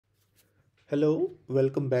Hello,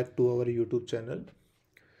 welcome back to our YouTube channel.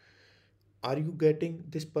 Are you getting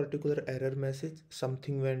this particular error message?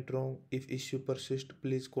 Something went wrong. If issue persists,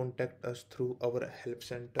 please contact us through our help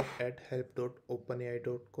center at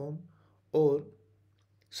help.openai.com, or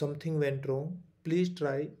something went wrong. Please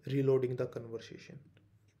try reloading the conversation.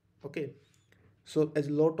 Okay, so as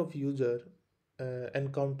a lot of user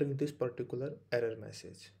encountering this particular error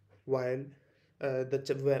message while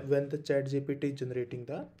when the chat GPT is generating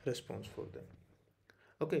the response for them.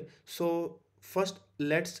 Okay, so first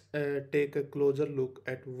let's take a closer look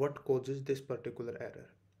at what causes this particular error.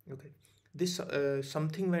 Okay, this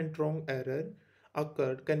something went wrong error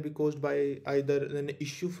occurred can be caused by either an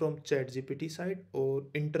issue from ChatGPT side or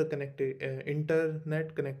internet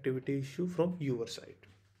connectivity issue from your side.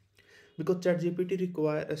 Because ChatGPT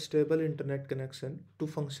require a stable internet connection to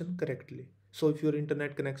function correctly. So if your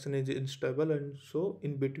internet connection is unstable and so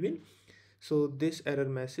in between, so this error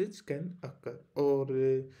message can occur, or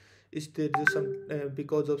is there just some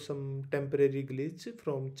because of some temporary glitch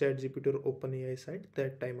from ChatGPT or OpenAI side,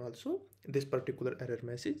 that time also this particular error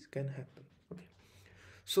message can happen. Okay,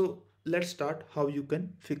 so let's start how you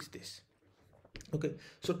can fix this. Okay,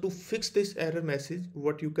 so to fix this error message,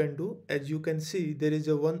 what you can do, as you can see, there is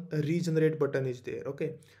a regenerate button is there.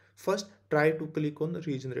 Okay, first try to click on the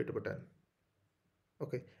regenerate button.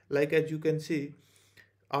 Okay, like as you can see,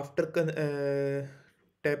 after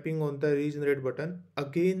tapping on the regenerate button,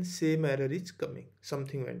 again same error is coming,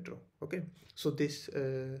 something went wrong. Okay, so this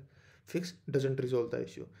fix doesn't resolve the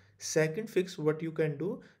issue. Second fix, what you can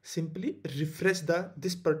do, simply refresh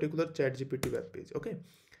this particular chat GPT web page. Okay,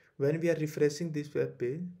 when we are refreshing this web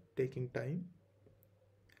page, taking time,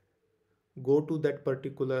 go to that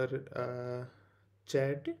particular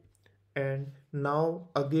chat, and now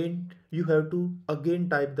again you have to again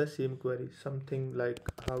type the same query, something like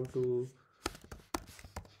how to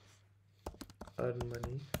earn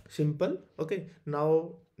money, simple. Okay,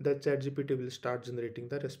 now the chat GPT will start generating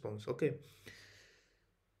the response. Okay,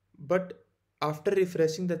 but after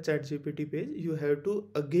refreshing the chat GPT page, you have to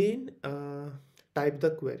again type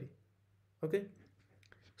the query. Okay,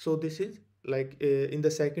 so this is like in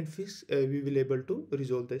the second fix we will able to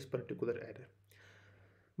resolve this particular error.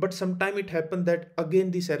 But sometime it happened that again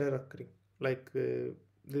this error occurring, like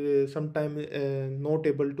sometime not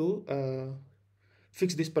able to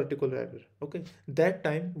fix this particular error. Okay, that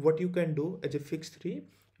time what you can do as a fix 3,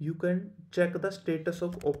 you can check the status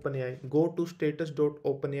of OpenAI. Go to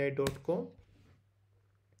status.openai.com,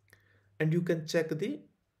 and you can check the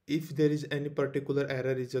if there is any particular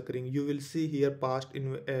error is occurring. You will see here past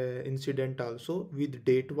incident also with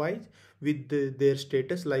date wise, with their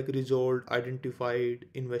status like resolved, identified,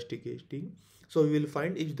 investigating. So we will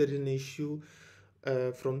find if there is an issue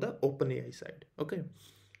from the OpenAI side. Okay,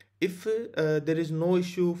 if there is no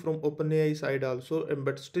issue from OpenAI side also,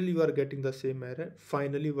 but still you are getting the same error,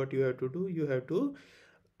 finally what you have to do, you have to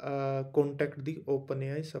contact the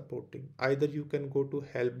OpenAI support team. Either you can go to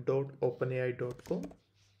help.openai.com,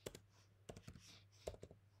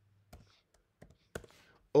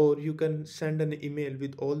 or you can send an email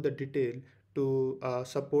with all the detail to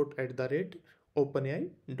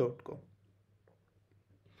support@openai.com.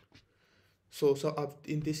 So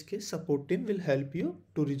in this case, support team will help you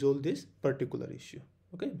to resolve this particular issue.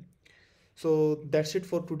 Okay, so that's it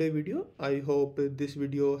for today video. I hope this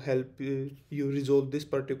video help you resolve this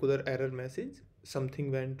particular error message, something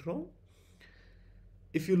went wrong.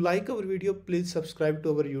 If you like our video, please subscribe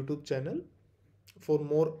to our YouTube channel for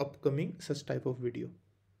more upcoming such type of video.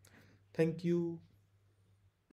 Thank you.